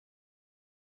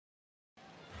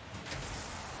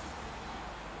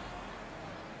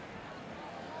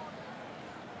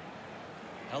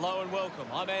Hello and welcome.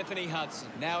 I'm Anthony Hudson.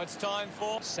 Now it's time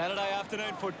for Saturday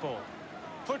afternoon football.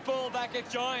 Football back at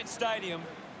Giants Stadium.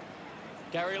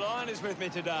 Gary Lyon is with me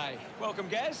today. Welcome,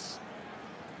 Gaz.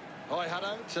 Hi,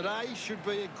 Hutto. Today should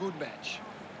be a good match.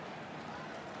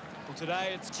 Well,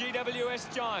 today it's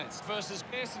GWS Giants versus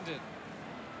Essendon.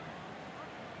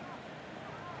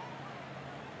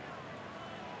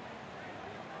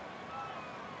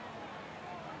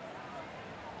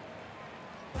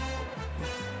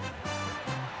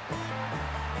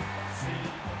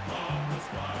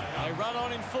 They run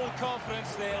on in full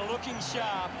confidence, they're looking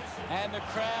sharp, and the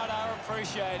crowd are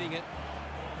appreciating it.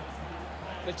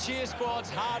 The cheer squad's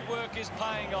hard work is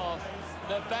paying off.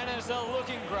 The banners are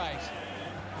looking great.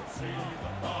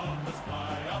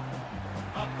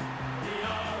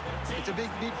 It's a big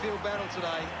midfield battle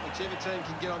today. Whichever team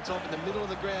can get on top in the middle of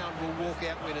the ground will walk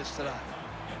out winners today.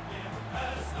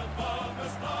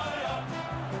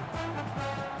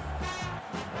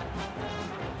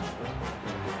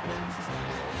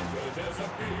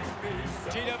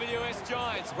 GWS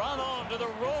Giants run on to the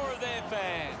roar of their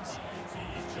fans.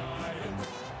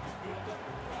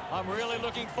 I'm really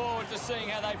looking forward to seeing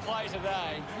how they play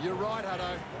today. You're right,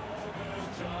 Hutto.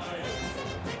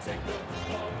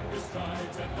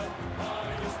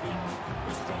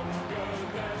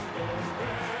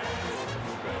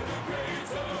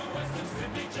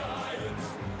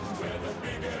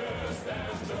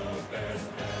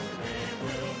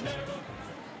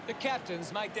 The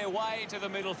captains make their way to the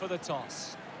middle for the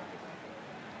toss.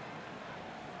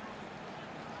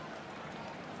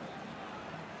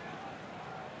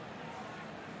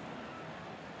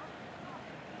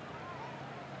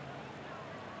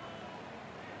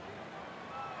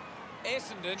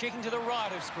 Essendon kicking to the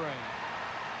right of screen.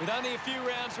 With only a few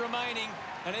rounds remaining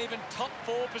and even top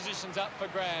 4 positions up for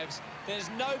grabs, there's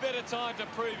no better time to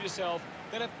prove yourself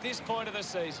than at this point of the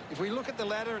season. If we look at the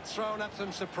ladder, it's thrown up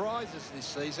some surprises this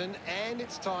season, and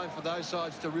it's time for those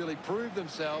sides to really prove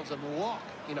themselves and lock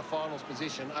in a finals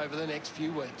position over the next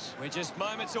few weeks. We're just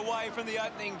moments away from the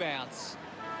opening bounce.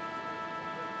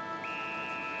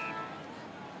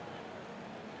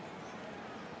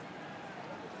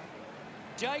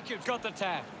 Jacobs got the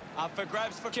tap. Up for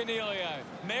grabs for Cornelio.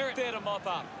 Merritt there to mop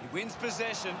up. He wins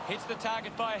possession, hits the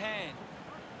target by hand.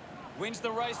 Wins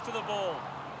the race to the ball.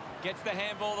 Gets the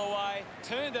handball away.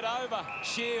 Turned it over.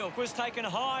 Shield was taken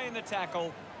high in the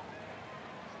tackle.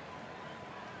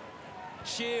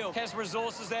 Shield has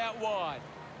resources out wide.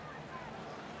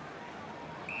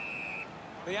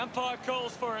 The umpire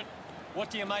calls for it. What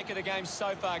do you make of the game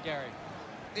so far, Gary?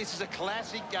 This is a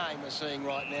classic game we're seeing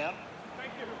right now.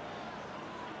 Thank you.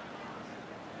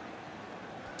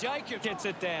 Jacob gets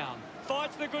it down.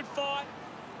 Fights the good fight.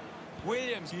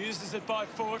 Williams uses it by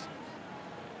foot.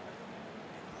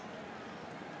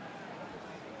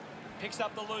 Picks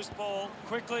up the loose ball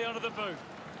quickly onto the boot.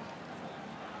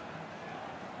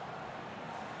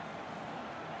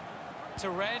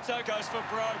 Taranto goes for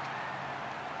broke.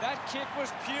 That kick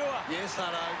was pure. Yes,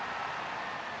 Hutto.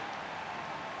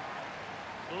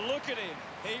 Look at him.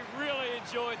 He really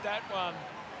enjoyed that one.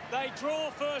 They draw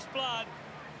first blood.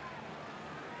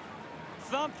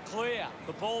 Thumped clear.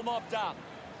 The ball mopped up.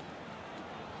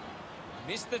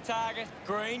 Missed the target.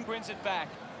 Green wins it back.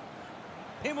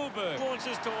 Himmelberg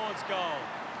launches towards goal.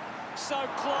 So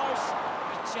close,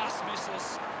 but just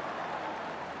misses.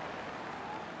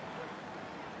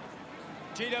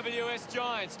 GWS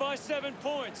Giants by 7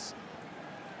 points.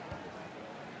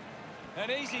 An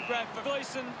easy grab for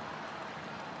Gleeson.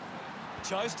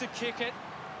 Chose to kick it.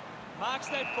 Marks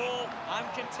that ball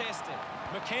uncontested.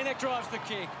 McKenna drives the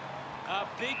kick. A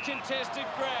big contested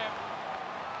grab.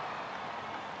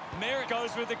 Merritt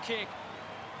goes with the kick.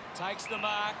 Takes the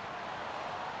mark.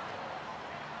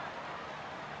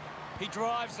 He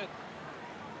drives it.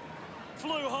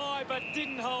 Flew high but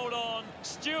didn't hold on.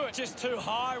 Stewart just too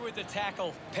high with the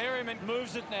tackle. Perryman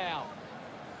moves it now.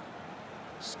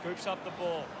 Scoops up the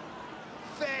ball.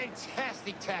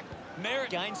 Fantastic tackle. Merritt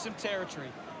gains some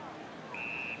territory.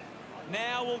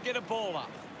 Now we'll get a ball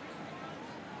up.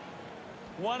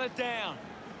 Won it down.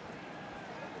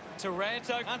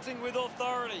 Taranto hunting with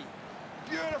authority.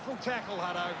 Beautiful tackle,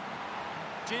 Hutto.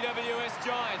 GWS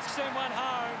Giants send one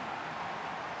home.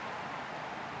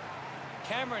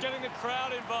 Cameron getting the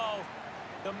crowd involved.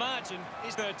 The margin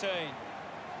is 13.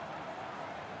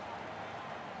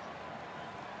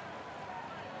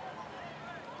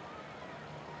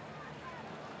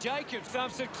 Jacobs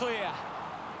thumps it clear.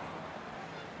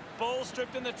 Ball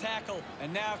stripped in the tackle.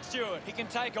 And now Stewart. He can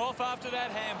take off after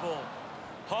that handball.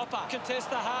 Hopper contests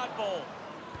the hard ball.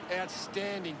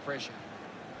 Outstanding pressure.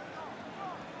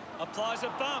 Applies a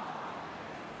bump.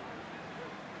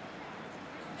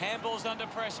 Handball's under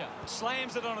pressure.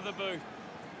 Slams it onto the boot.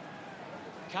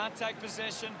 Can't take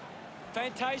possession.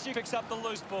 Fantasia picks up the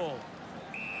loose ball.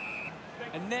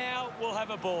 And now we'll have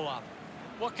a ball up.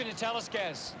 What can you tell us,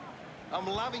 Gaz? I'm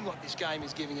loving what this game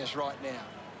is giving us right now.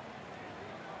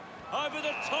 Over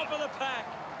the top of the pack.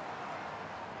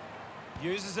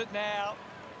 Uses it now.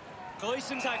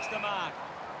 Gleeson takes the mark.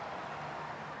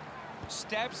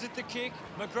 Stabs at the kick.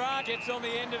 McGrath gets on the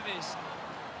end of this.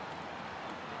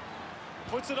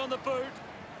 Puts it on the boot.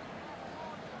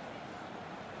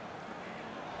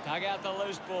 Dug out the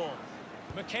loose ball.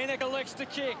 McKenna elects to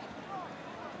kick.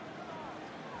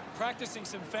 Practicing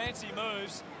some fancy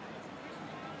moves.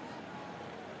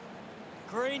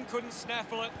 Green couldn't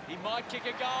snaffle it. He might kick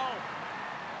a goal.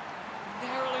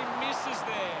 Narrowly misses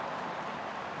there.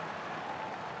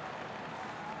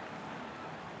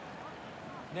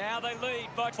 Now they lead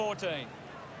by 14.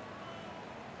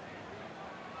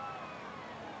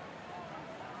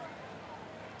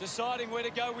 Deciding where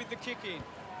to go with the kick in.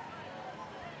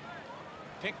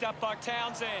 Picked up by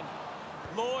Townsend.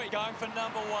 Lloyd going for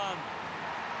number 1.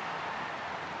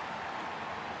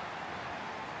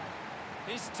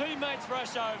 His teammates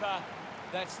rush over.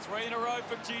 That's 3 in a row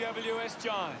for GWS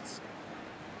Giants.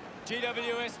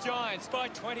 GWS Giants by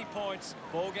 20 points.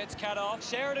 Ball gets cut off.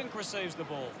 Sheridan receives the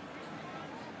ball.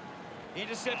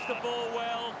 Intercepts the ball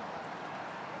well.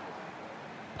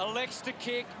 Elects to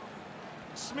kick.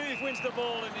 Smith wins the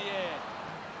ball in the air.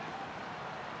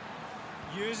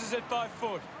 Uses it by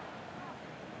foot.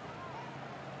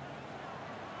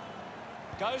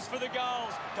 Goes for the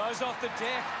goals. Goes off the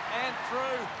deck and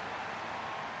through.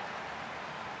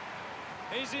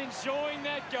 He's enjoying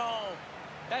that goal.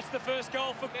 That's the first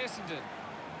goal for Essendon.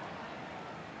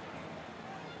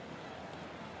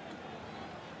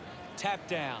 Tap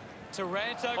down.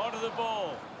 Taranto onto the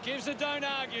ball. Gives a don't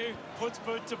argue. Puts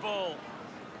boot to ball.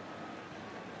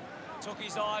 Took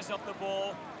his eyes off the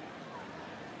ball.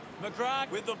 McGrath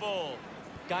with the ball.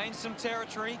 Gains some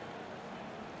territory.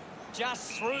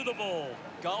 Just through the ball.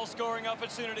 Goal scoring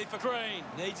opportunity for Green.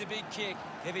 Needs a big kick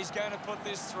if he's going to put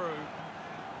this through.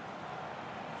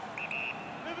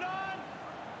 Move it on.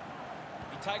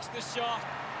 He takes the shot.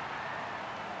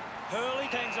 Hurley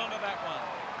hangs onto that one.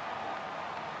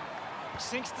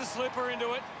 Sinks the slipper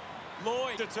into it.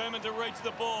 Lloyd determined to reach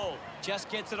the ball. Just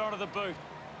gets it onto the boot.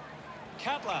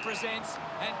 Cutler presents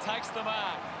and takes the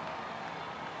mark.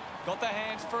 Got the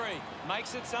hands free.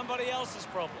 Makes it somebody else's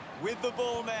problem. With the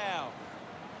ball now.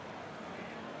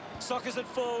 Sockers it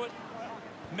forward.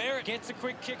 Merritt gets a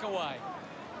quick kick away.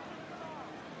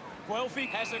 Guelphy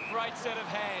has a great set of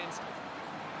hands.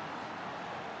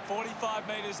 45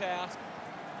 metres out.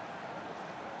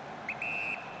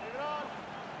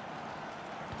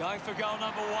 Going for goal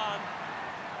number 1.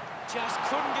 Just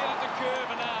couldn't get it to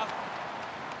curve enough.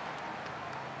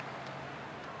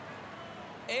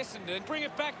 Essendon bring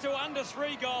it back to under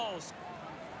 3 goals.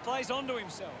 Plays onto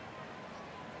himself.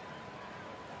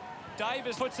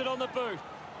 Davis puts it on the boot.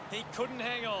 He couldn't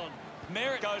hang on.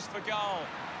 Merritt goes for goal.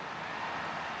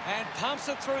 And pumps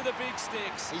it through the big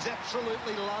sticks. He's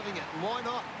absolutely loving it. And why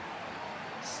not?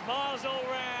 Smiles all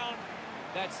round.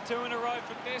 That's 2 in a row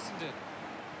for Essendon.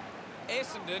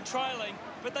 Essendon trailing,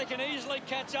 but they can easily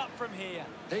catch up from here.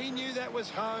 He knew that was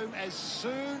home as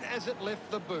soon as it left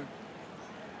the boot.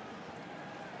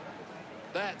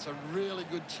 That's a really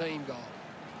good team goal.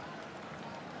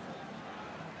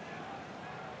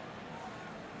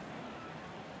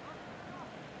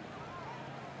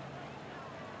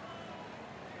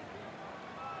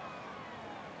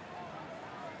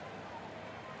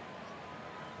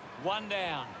 One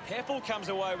down. Heppel comes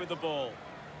away with the ball.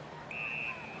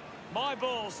 My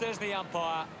ball, says the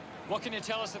umpire. What can you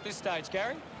tell us at this stage,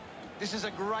 Gary? This is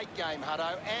a great game,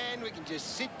 Hutto, and we can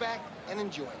just sit back and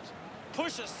enjoy it.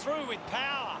 Pushes through with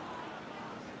power.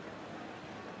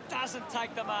 Doesn't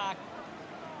take the mark.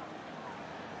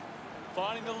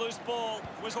 Finding the loose ball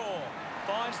was Orr.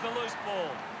 Finds the loose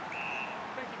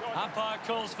ball. Umpire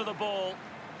calls for the ball.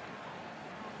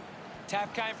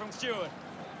 Tap came from Stewart.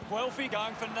 Guelphy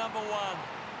going for number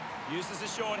 1. Uses a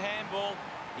short handball.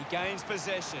 He gains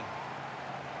possession.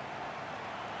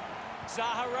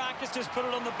 Zaharakis just put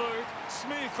it on the boot.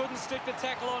 Smooth couldn't stick the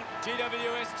tackle on.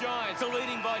 GWS Giants are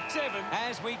leading by 7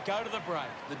 as we go to the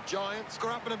break. The Giants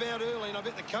are up and about early, and I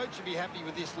bet the coach would be happy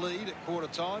with this lead at quarter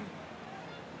time.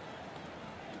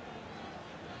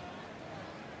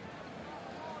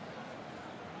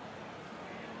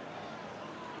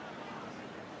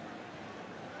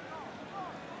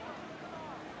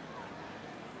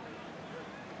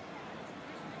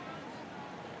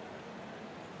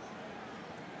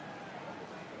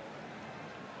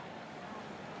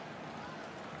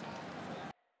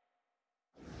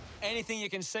 Anything you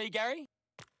can see, Gary?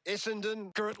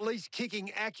 Essendon are at least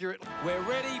kicking accurately. We're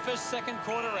ready for second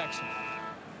quarter action.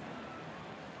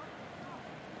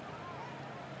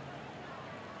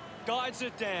 Guides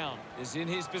it down. Is in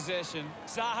his possession.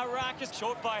 Zaharakis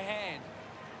short by hand.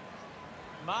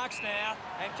 Marks now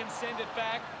and can send it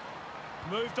back.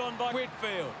 Moved on by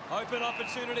Whitfield. Open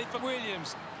opportunity for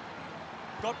Williams.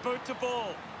 Got boot to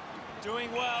ball.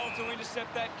 Doing well to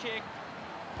intercept that kick.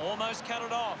 Almost cut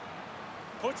it off.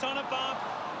 Puts on a bump.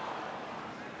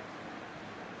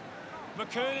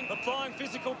 McKernan applying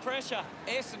physical pressure.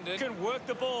 Essendon can work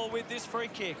the ball with this free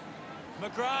kick.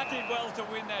 McGrath did well to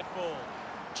win that ball.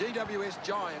 GWS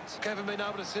Giants haven't been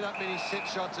able to set up many set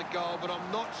shots at goal, but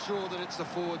I'm not sure that it's the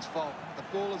forward's fault. The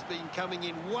ball has been coming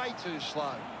in way too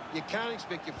slow. You can't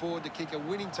expect your forward to kick a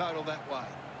winning total that way.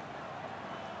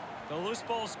 The loose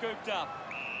ball scooped up.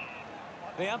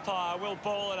 The umpire will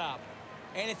ball it up.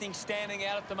 Anything standing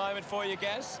out at the moment for you,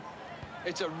 Gaz?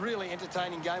 It's a really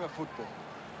entertaining game of football.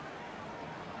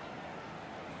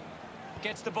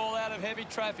 Gets the ball out of heavy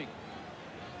traffic.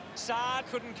 Saad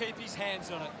couldn't keep his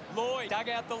hands on it. Lloyd dug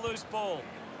out the loose ball.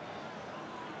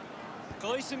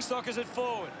 Gleeson soccers it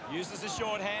forward. Uses a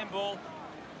short handball.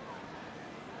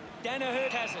 Danaher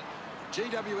has it.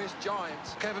 GWS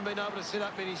Giants haven't been able to set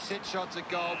up many set shots at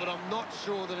goal, but I'm not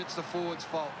sure that it's the forward's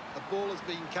fault. The ball has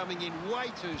been coming in way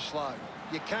too slow.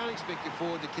 You can't expect your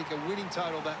forward to kick a winning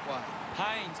total that way.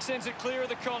 Haynes sends it clear of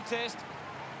the contest.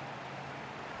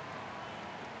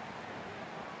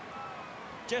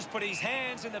 Just put his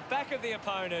hands in the back of the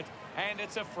opponent, and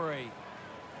it's a free.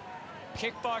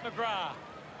 Kick by McGrath.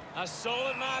 A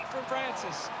solid mark from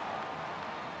Francis.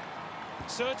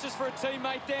 Searches for a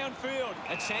teammate downfield.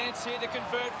 A chance here to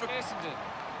convert for Essendon.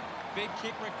 Big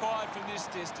kick required from this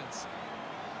distance.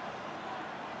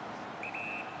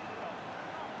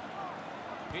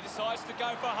 He decides to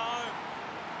go for home.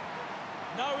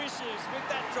 No issues with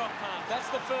that drop punt. That's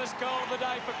the first goal of the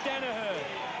day for Danaher.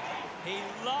 He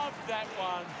loved that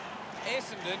one.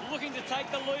 Essendon looking to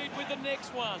take the lead with the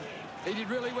next one. He did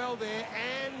really well there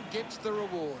and gets the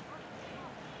reward.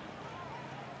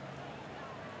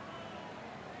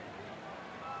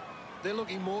 They're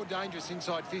looking more dangerous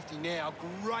inside 50 now.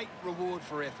 Great reward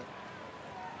for effort.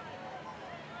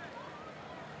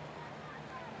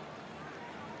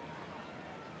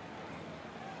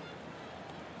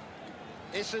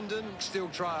 Essendon still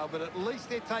trail, but at least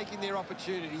they're taking their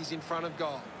opportunities in front of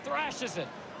goal. Thrashes it.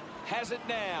 Has it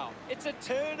now. It's a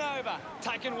turnover.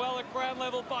 Taken well at ground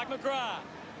level by McGrath.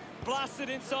 Blasted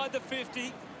inside the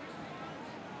 50.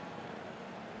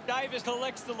 Davis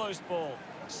collects the loose ball.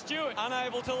 Stewart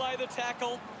unable to lay the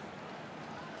tackle.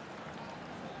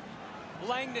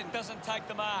 Langdon doesn't take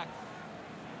the mark.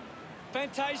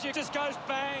 Fantasia just goes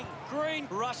bang. Green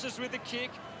rushes with the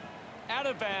kick. Out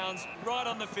of bounds, right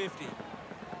on the 50.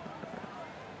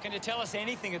 Can you tell us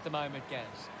anything at the moment, Gaz?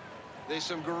 There's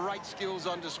some great skills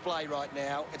on display right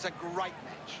now. It's a great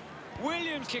match.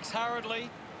 Williams kicks hurriedly.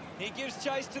 He gives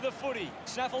chase to the footy.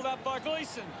 Snaffled up by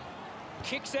Gleeson.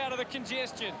 Kicks out of the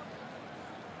congestion.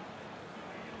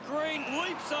 Green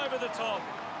leaps over the top.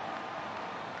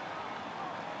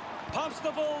 Pumps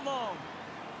the ball long.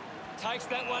 Takes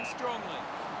that one strongly.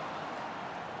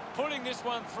 Putting this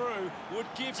one through would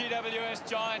give GWS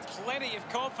Giants plenty of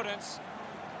confidence.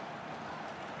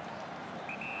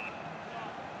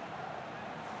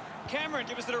 Cameron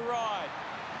gives it a ride.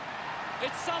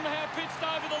 It's somehow pitched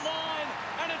over the line,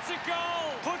 and it's a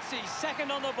goal. Puts his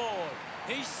second on the board.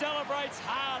 He celebrates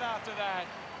hard after that.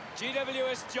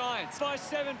 GWS Giants by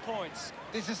 7 points.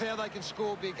 This is how they can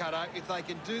score, Big Hutto. If they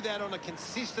can do that on a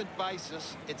consistent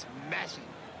basis, it's massive.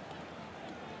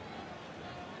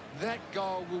 That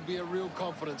goal will be a real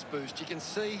confidence boost. You can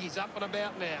see he's up and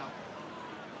about now.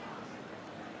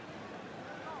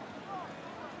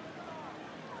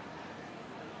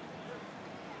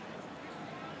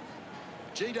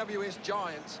 GWS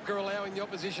Giants are allowing the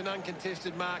opposition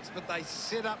uncontested marks, but they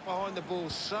set up behind the ball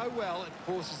so well it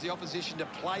forces the opposition to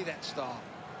play that style.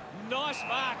 Nice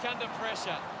mark under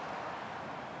pressure.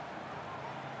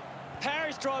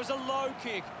 Parrish drives a low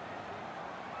kick.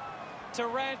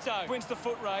 Taranto wins the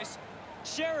foot race.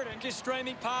 Sheridan is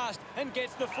streaming past and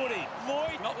gets the footy.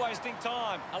 Lloyd, not wasting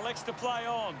time, elects to play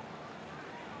on.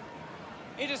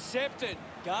 Intercepted,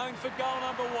 going for goal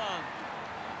number 1.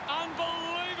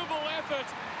 Unbelievable effort,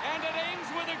 and it ends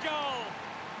with a goal.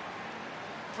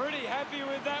 Pretty happy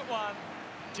with that one.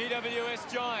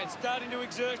 GWS Giants starting to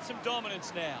exert some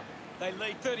dominance now. They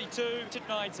lead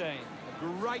 32-19. A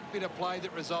great bit of play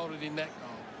that resulted in that goal.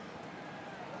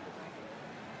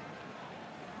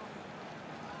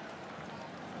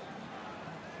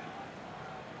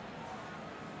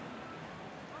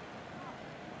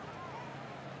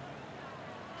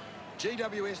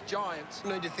 GWS Giants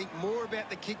need to think more about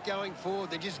the kick going forward.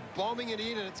 They're just bombing it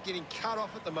in and it's getting cut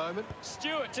off at the moment.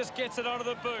 Stewart just gets it onto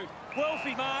the boot.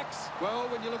 Welfie marks. Well,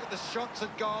 when you look at the shots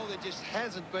at goal, there just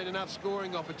hasn't been enough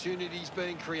scoring opportunities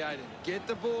being created. Get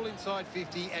the ball inside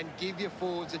 50 and give your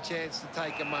forwards a chance to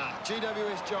take a mark.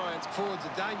 GWS Giants forwards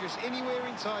are dangerous anywhere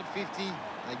inside 50.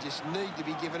 They just need to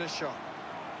be given a shot.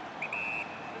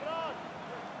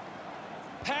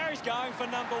 Parry's going for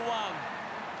number 1.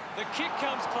 The kick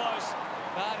comes close,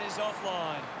 but is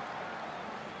offline.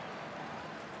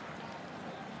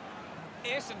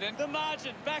 Essendon, the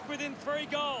margin, back within 3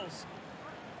 goals.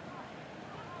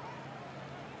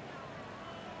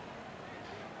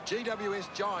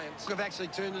 GWS Giants have actually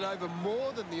turned it over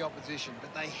more than the opposition,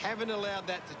 but they haven't allowed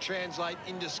that to translate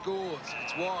into scores.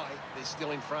 It's why they're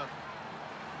still in front.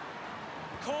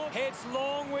 Court heads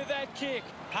long with that kick.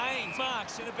 Haynes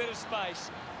marks in a bit of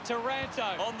space.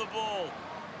 Taranto on the ball.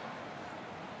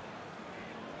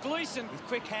 Gleeson with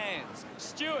quick hands.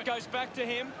 Stewart goes back to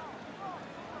him.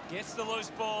 Gets the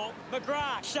loose ball.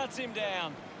 McGrath shuts him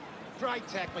down. Great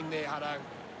tackling there, Hutto.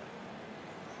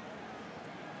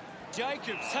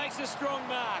 Jacobs takes a strong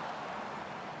mark.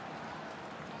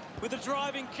 With a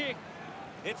driving kick.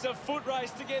 It's a foot race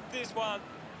to get this one.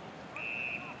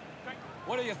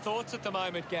 What are your thoughts at the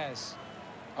moment, Gaz?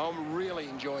 I'm really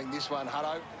enjoying this one,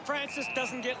 Hutto. Francis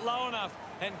doesn't get low enough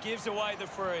and gives away the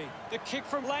free. The kick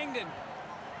from Langdon.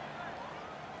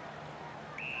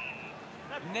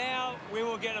 Now we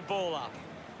will get a ball up.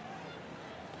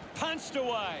 Punched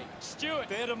away. Stewart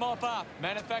there to mop up.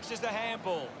 Manufactures the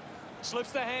handball.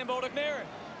 Slips the handball to Merritt.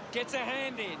 Gets a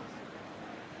hand in.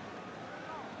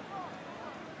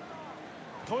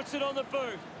 Puts it on the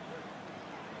boot.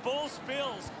 Ball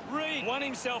spills. Reed won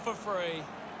himself a free.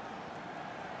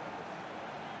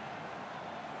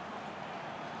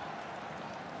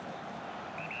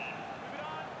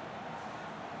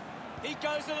 He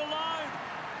goes it alone.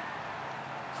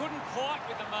 Couldn't quite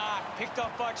with the mark. Picked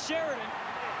up by Sheridan.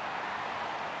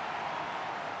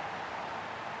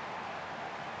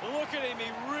 Look at him. He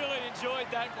really enjoyed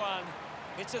that one.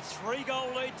 It's a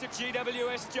 3-goal lead to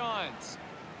GWS Giants.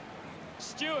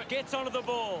 Stewart gets onto the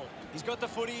ball. He's got the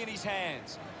footy in his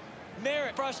hands.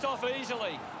 Merritt brushed off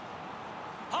easily.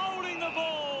 Holding the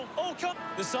ball.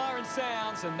 The siren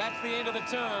sounds, and that's the end of the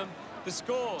term. The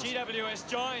score, GWS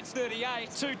Giants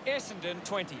 38 to Essendon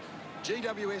 20.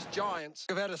 GWS Giants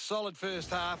have had a solid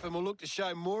first half and will look to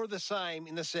show more of the same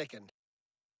in the second.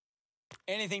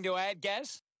 Anything to add,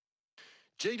 Gaz?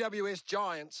 GWS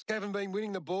Giants haven't been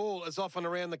winning the ball as often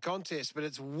around the contest, but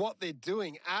it's what they're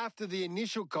doing after the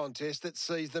initial contest that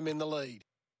sees them in the lead.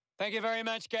 Thank you very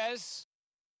much, Gaz.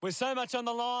 With so much on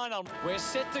the line, we're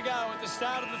set to go at the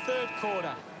start of the third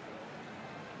quarter.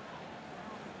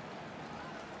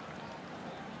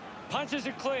 Punches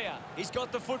it clear. He's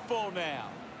got the football now.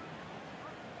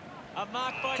 A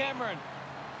mark by Cameron.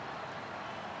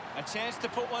 A chance to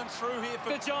put one through here for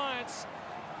the Giants.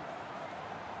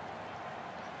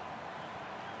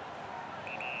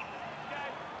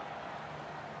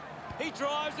 He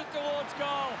drives it towards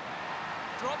goal.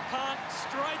 Drop punt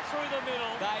straight through the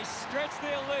middle. They stretch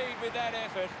their lead with that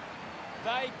effort.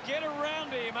 They get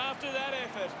around him after that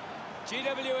effort.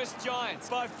 GWS Giants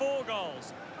by 4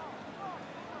 goals.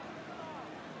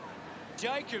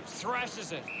 Jacobs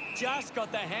thrashes it. Just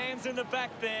got the hands in the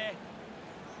back there.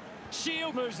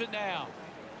 Shield moves it now.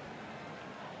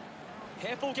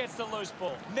 Heppel gets the loose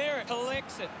ball. Merritt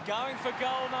collects it. Going for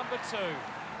goal number 2.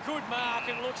 Good mark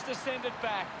and looks to send it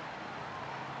back.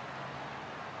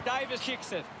 Davis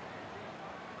kicks it.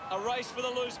 A race for the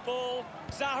loose ball.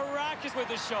 Zaharakis with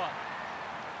the shot.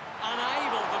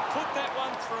 Unable to put that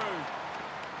one through.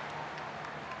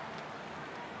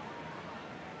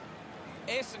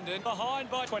 Essendon behind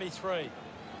by 23.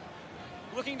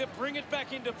 Looking to bring it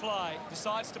back into play.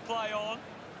 Decides to play on.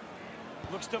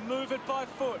 Looks to move it by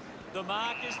foot. The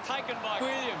mark is taken by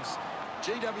Williams.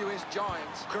 GWS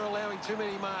Giants are allowing too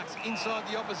many marks inside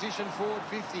the opposition forward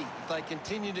 50. If they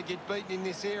continue to get beaten in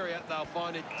this area, they'll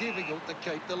find it difficult to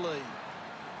keep the lead.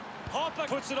 Hopper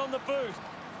puts it on the boot.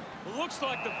 Looks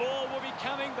like the ball will be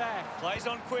coming back. Plays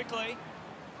on quickly.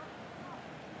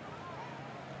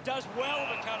 Does well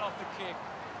to cut off the kick.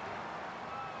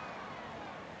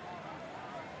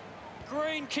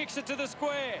 Green kicks it to the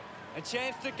square. A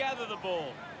chance to gather the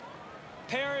ball.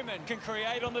 Perryman can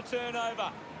create on the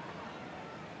turnover.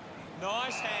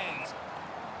 Nice hands.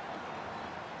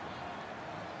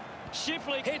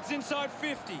 Shipley heads inside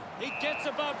 50. He gets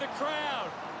above the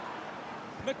crowd.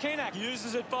 McKenna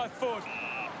uses it by foot.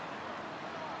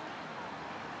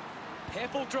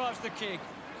 Heppel drives the kick.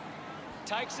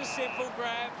 Takes a simple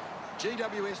grab.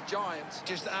 GWS Giants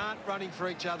just aren't running for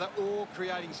each other or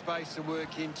creating space to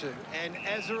work into. And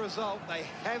as a result, they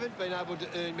haven't been able to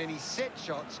earn many set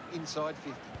shots inside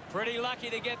 50. Pretty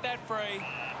lucky to get that free.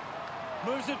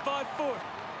 Moves it by foot.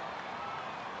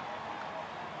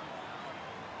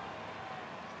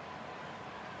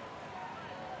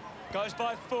 Goes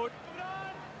by foot.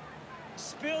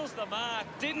 Spills the mark.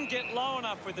 Didn't get low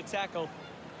enough with the tackle.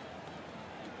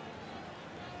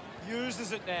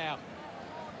 Uses it now.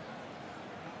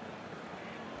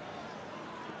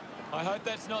 I hope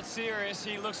that's not serious.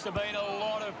 He looks to be in a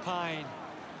lot of pain.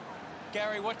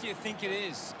 Gary, what do you think it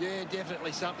is? Yeah,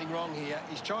 definitely something wrong here.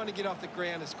 He's trying to get off the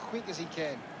ground as quick as he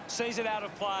can. Sees it out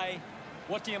of play.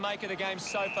 What do you make of the game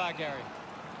so far, Gary?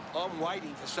 I'm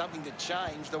waiting for something to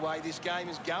change the way this game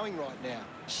is going right now.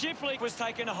 Shipley was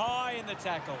taken high in the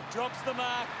tackle. Drops the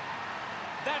mark.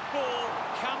 That ball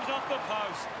comes off the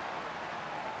post.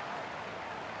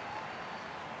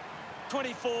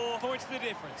 24 points the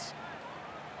difference.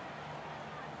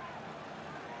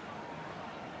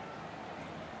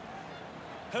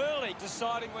 Hurley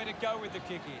deciding where to go with the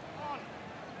kick in.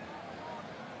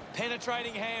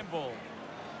 Penetrating handball.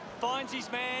 Finds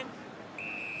his man.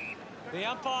 The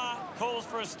umpire calls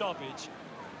for a stoppage.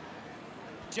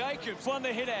 Jacobs won the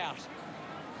hit out.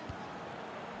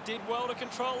 Did well to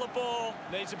control the ball.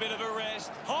 Needs a bit of a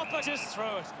rest. Hopper just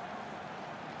threw it.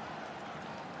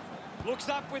 Looks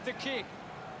up with the kick.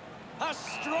 A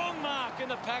strong mark in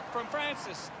the pack from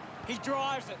Francis. He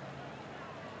drives it.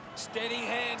 Steady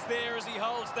hands there as he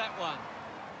holds that one.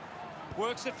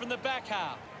 Works it from the back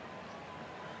half.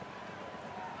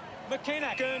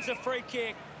 McKenna earns a free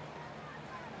kick.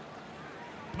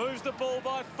 Moves the ball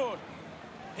by foot.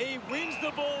 He wins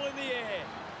the ball in the air.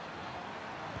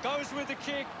 Goes with the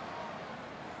kick.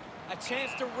 A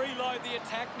chance to reload the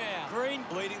attack now. Green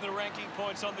leading the ranking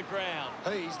points on the ground.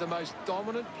 He's the most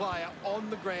dominant player on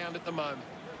the ground at the moment.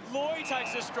 Lloyd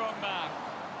takes a strong mark.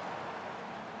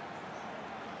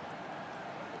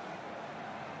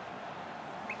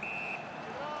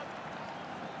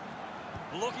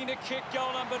 Looking to kick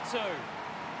goal number 2.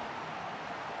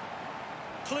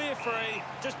 Clear free.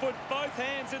 Just put both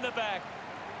hands in the back.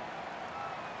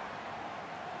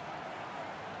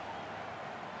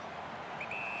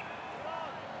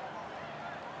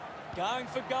 Going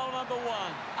for goal number 1.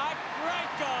 A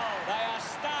great goal. They are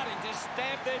starting to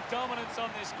stamp their dominance on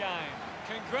this game.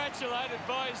 Congratulated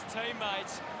by his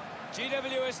teammates.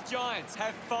 GWS Giants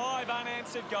have 5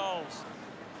 unanswered goals.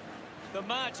 The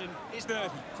margin is 30.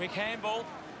 Quick handball.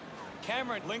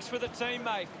 Cameron links with a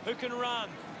teammate who can run.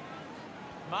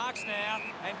 Marks now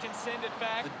and can send it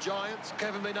back. The Giants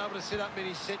haven't been able to set up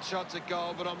many set shots at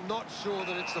goal, but I'm not sure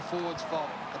that it's the forward's fault.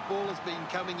 The ball has been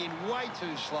coming in way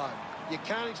too slow. You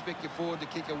can't expect your forward to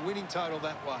kick a winning total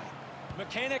that way.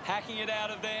 McKenna hacking it out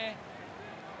of there.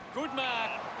 Good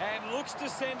mark and looks to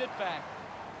send it back.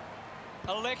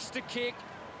 Elects to kick.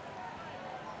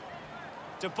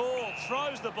 De Boer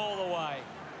throws the ball away.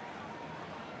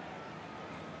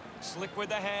 Slick with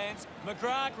the hands.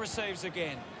 McGrath receives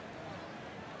again.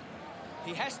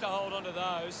 He has to hold on to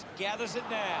those. Gathers it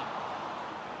now.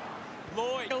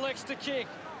 Lloyd elects to kick.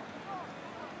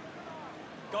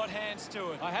 Got hands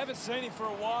to it. I haven't seen him for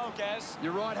a while, Gaz.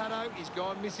 You're right, Hutto. He's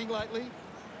gone missing lately.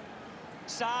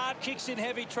 Saad kicks in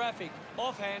heavy traffic.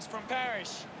 Off hands from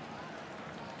Parrish.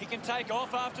 He can take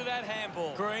off after that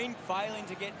handball. Green failing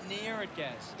to get near it,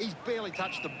 Gaz. He's barely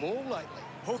touched the ball lately.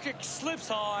 Hooker slips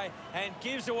high and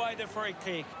gives away the free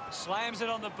kick. Slams it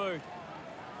on the boot.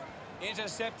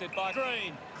 Intercepted by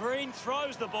Green. Green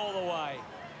throws the ball away.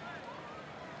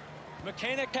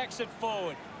 McKenna kicks it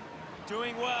forward.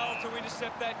 Doing well to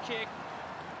intercept that kick.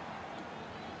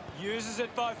 Uses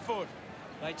it by foot.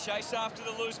 They chase after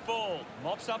the loose ball.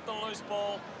 Mops up the loose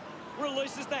ball.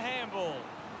 Releases the handball.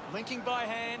 Linking by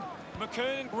hand.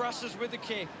 McKernan rushes with the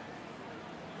kick.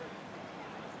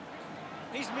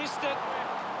 He's missed it.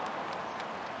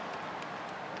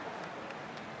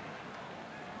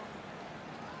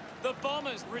 The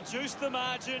Bombers reduce the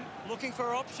margin. Looking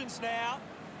for options now.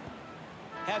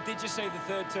 How did you see the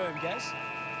third term, Gaz?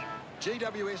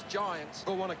 GWS Giants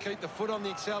will want to keep the foot on the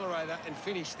accelerator and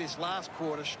finish this last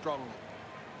quarter strongly.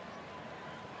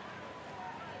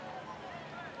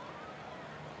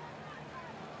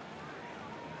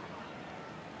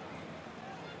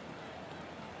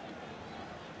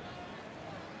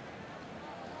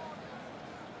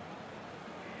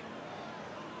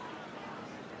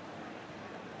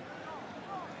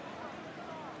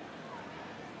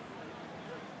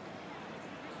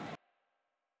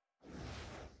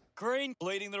 Green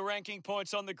leading the ranking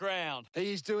points on the ground.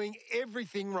 He is doing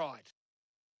everything right.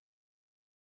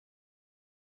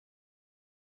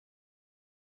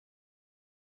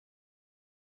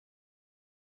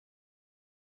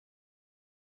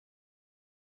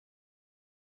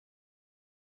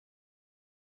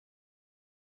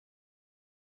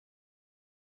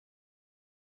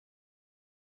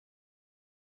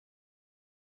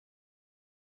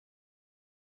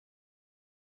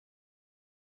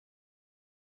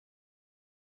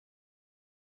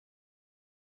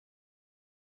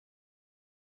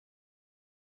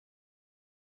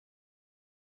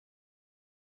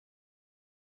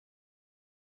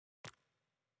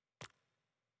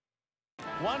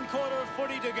 1 quarter of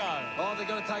footy to go. Oh, they've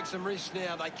got to take some risks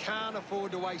now. They can't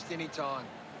afford to waste any time.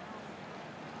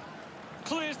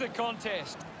 Clears the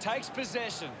contest. Takes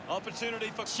possession.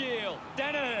 Opportunity for Shield.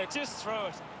 Danaher just through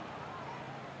it.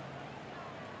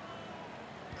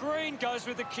 Green goes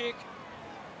with the kick.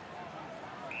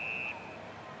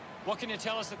 What can you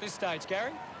tell us at this stage,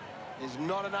 Gary? There's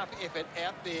not enough effort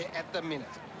out there at the minute.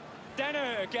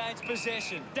 Danaher gains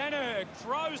possession. Danaher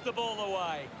throws the ball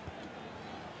away.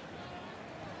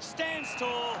 Stands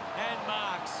tall and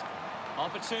marks.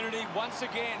 Opportunity once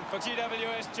again for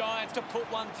GWS Giants to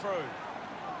put one through.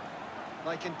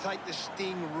 They can take the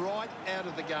sting right out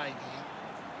of the game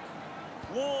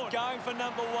here. Ward going for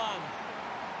number 1.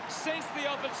 Sensed the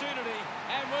opportunity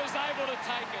and was able to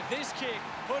take it. This kick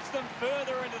puts them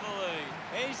further into the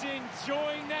lead. He's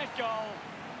enjoying that goal.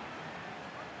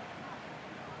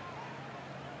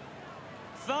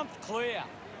 Thumped clear.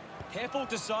 Heppel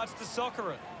decides to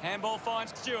soccer it. Handball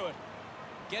finds Stewart.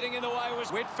 Getting in the way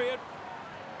was Whitfield.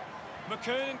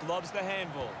 McKernan lobs the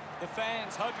handball. The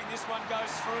fans hoping this one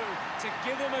goes through to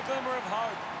give them a glimmer of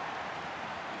hope.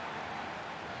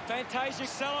 Fantasia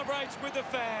celebrates with the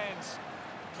fans.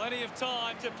 Plenty of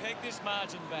time to peg this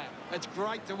margin back. It's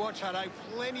great to watch, Hutto.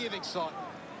 Plenty of excitement.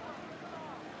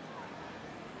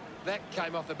 That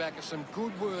came off the back of some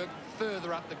good work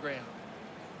further up the ground.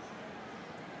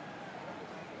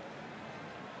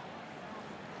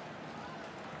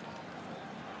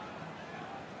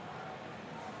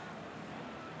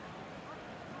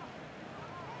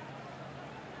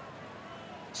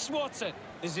 Swats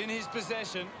is in his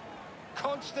possession.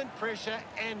 Constant pressure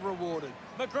and rewarded.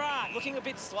 McGrath looking a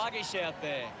bit sluggish out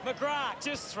there. McGrath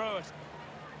just threw it.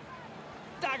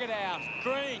 Dug it out.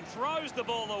 Green throws the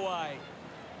ball away.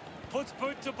 Puts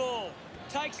boot to ball.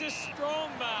 Takes a strong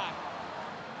mark.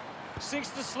 Sinks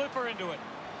the slipper into it.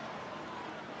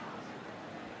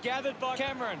 Gathered by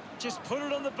Cameron. Just put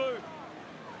it on the boot.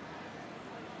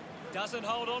 Doesn't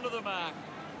hold on to the mark.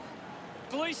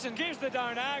 Gleeson gives the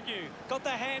don't argue. Got the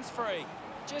hands free.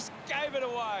 Just gave it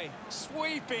away.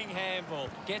 Sweeping handball.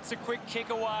 Gets a quick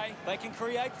kick away. They can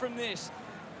create from this.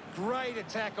 Great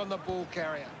attack on the ball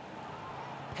carrier.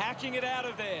 Hacking it out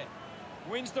of there.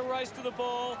 Wins the race to the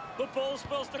ball. The ball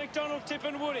spells to McDonald, Tip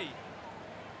and Woody.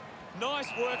 Nice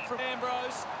work from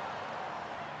Ambrose.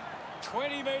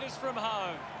 20 metres from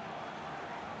home.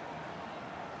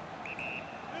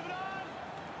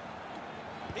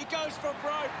 He goes for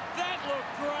broke. That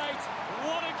looked great.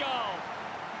 What a goal.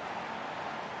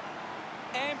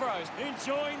 Ambrose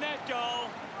enjoying that goal.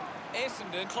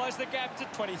 Essendon close the gap to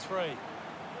 23.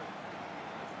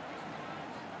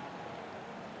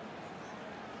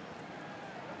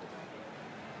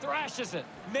 Thrashes it.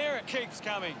 Merritt keeps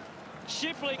coming.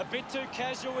 Shipley a bit too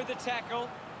casual with the tackle.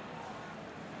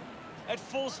 At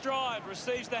full stride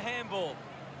receives the handball.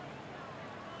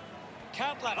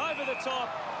 Cutler over the top.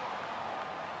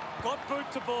 Got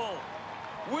boot to ball.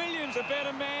 Williams a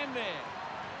better man there.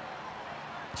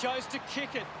 Chose to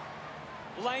kick it.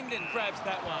 Langdon grabs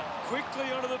that one.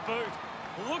 Quickly onto the boot.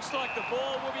 Looks like the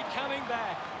ball will be coming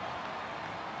back.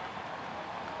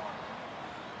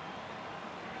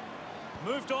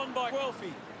 Moved on by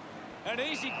Guelphy. An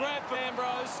easy grab for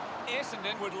Ambrose.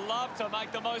 Essendon would love to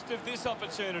make the most of this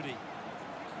opportunity.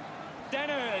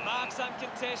 Danaher marks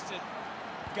uncontested.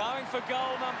 Going for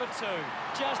goal number 2.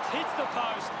 Just hits the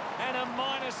post and a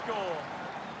minor score.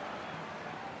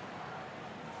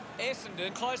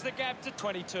 Essendon close the gap to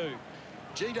 22.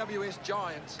 GWS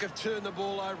Giants have turned the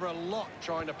ball over a lot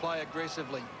trying to play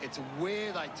aggressively. It's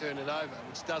where they turn it over,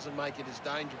 which doesn't make it as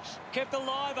dangerous. Kept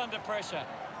alive under pressure.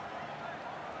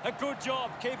 A good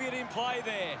job keeping it in play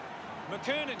there.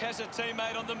 McKernan has a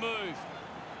teammate on the move.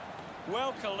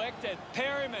 Well collected.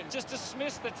 Perryman just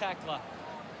dismissed the tackler.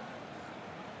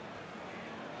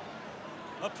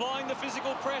 Applying the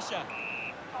physical pressure.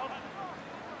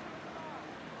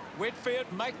 Whitfield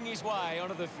making his way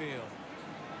onto the field.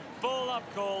 Ball up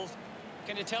calls.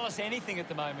 Can you tell us anything at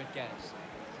the moment, Gaz?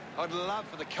 I'd love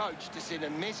for the coach to send a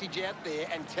message out there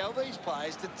and tell these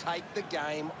players to take the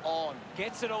game on.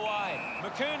 Gets it away.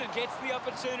 McKernan gets the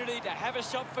opportunity to have a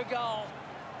shot for goal.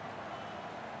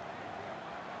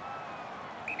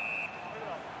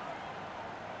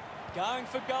 Going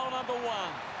for goal number 1.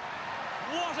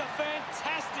 What a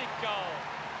fantastic goal.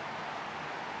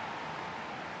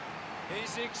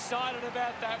 He's excited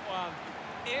about that one.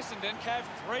 Essendon have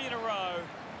 3 in a row.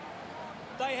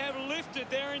 They have lifted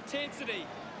their intensity.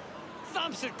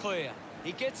 Thumps it clear.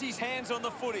 He gets his hands on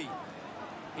the footy.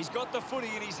 He's got the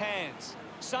footy in his hands.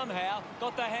 Somehow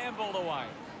got the handball away.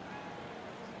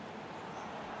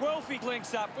 Guelphy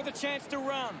links up with a chance to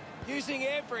run, using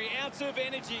every ounce of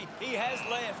energy he has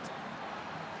left.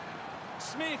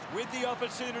 Smith with the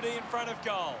opportunity in front of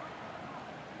goal.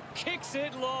 Kicks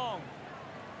it long.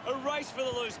 A race for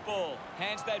the loose ball.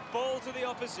 Hands that ball to the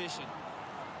opposition.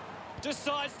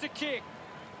 Decides to kick.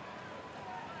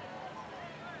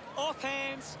 Off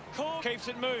hands. Call keeps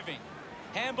it moving.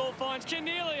 Handball finds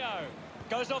Cornelio.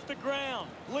 Goes off the ground.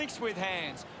 Links with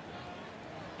hands.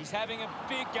 He's having a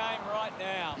big game right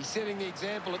now. He's setting the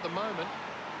example at the moment.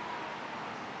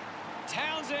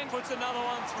 Townsend puts another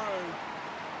one through.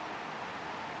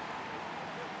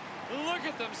 Look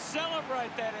at them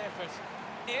celebrate that effort.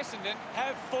 Essendon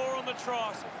have 4 on the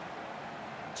trot.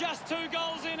 Just 2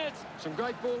 goals in it. Some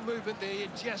great ball movement there. You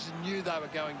just knew they were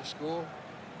going to score.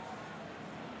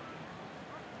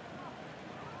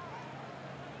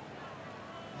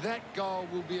 That goal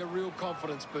will be a real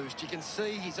confidence boost. You can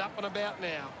see he's up and about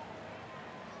now.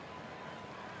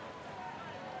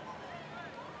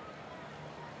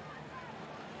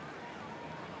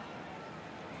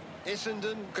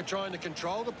 Essendon are trying to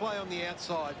control the play on the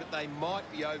outside, but they might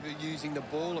be overusing the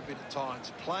ball a bit at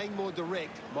times. Playing more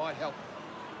direct might help.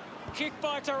 Kick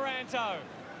by Taranto.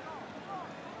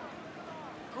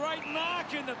 Great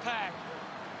mark in the pack.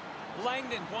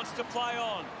 Langdon wants to play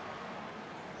on.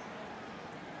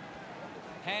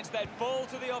 Hands that ball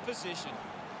to the opposition.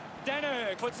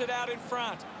 Danaher puts it out in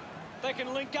front. They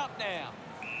can link up now.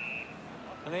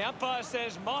 And the umpire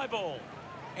says, my ball.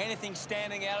 Anything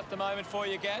standing out at the moment for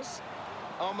you, Gaz?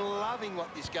 I'm loving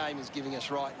what this game is giving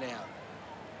us right now.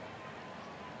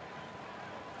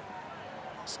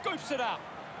 Scoops it up.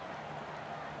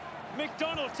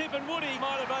 McDonald, Tip and Woody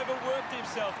might have overworked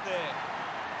himself there.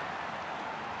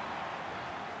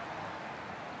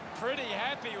 Pretty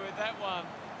happy with that one.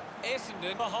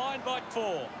 Essendon behind by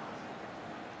 4.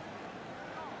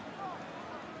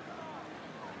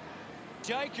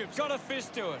 Jacobs got a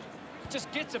fist to it.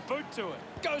 Just gets a boot to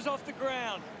it. Goes off the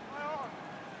ground.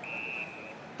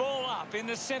 Ball up in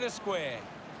the centre square.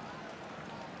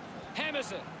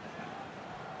 Hammers it.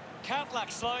 Cutluck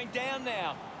slowing down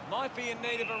now. Might be in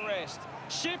need of a rest.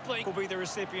 Shipley will be the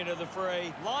recipient of the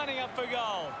free. Lining up for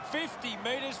goal. 50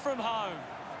 metres from home.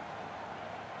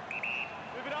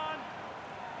 Move it on.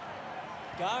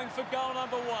 Going for goal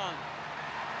number 1.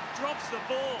 Drops the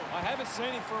ball. I haven't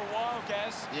seen him for a while,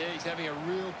 Gaz. Yeah, he's having a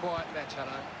real quiet match,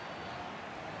 Hutto.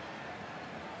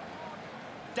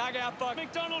 Dug out by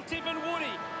McDonald, Tip and Woody.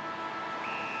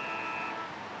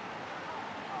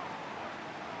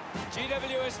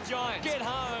 GWS Giants get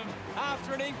home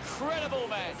after an incredible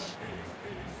match.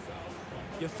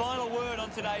 Your final word on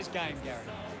today's game, Gary?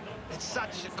 It's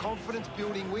such a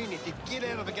confidence-building win. If you get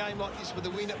out of a game like this with a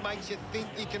win, it makes you think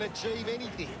you can achieve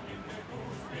anything.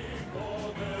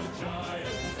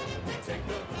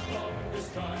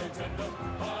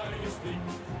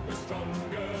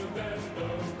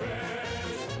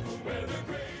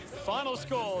 Final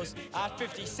scores are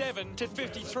 57 to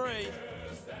 53.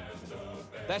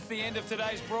 That's the end of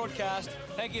today's broadcast.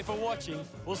 Thank you for watching.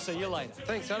 We'll see you later.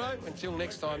 Thanks, Hutto. Until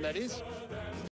next time, that is.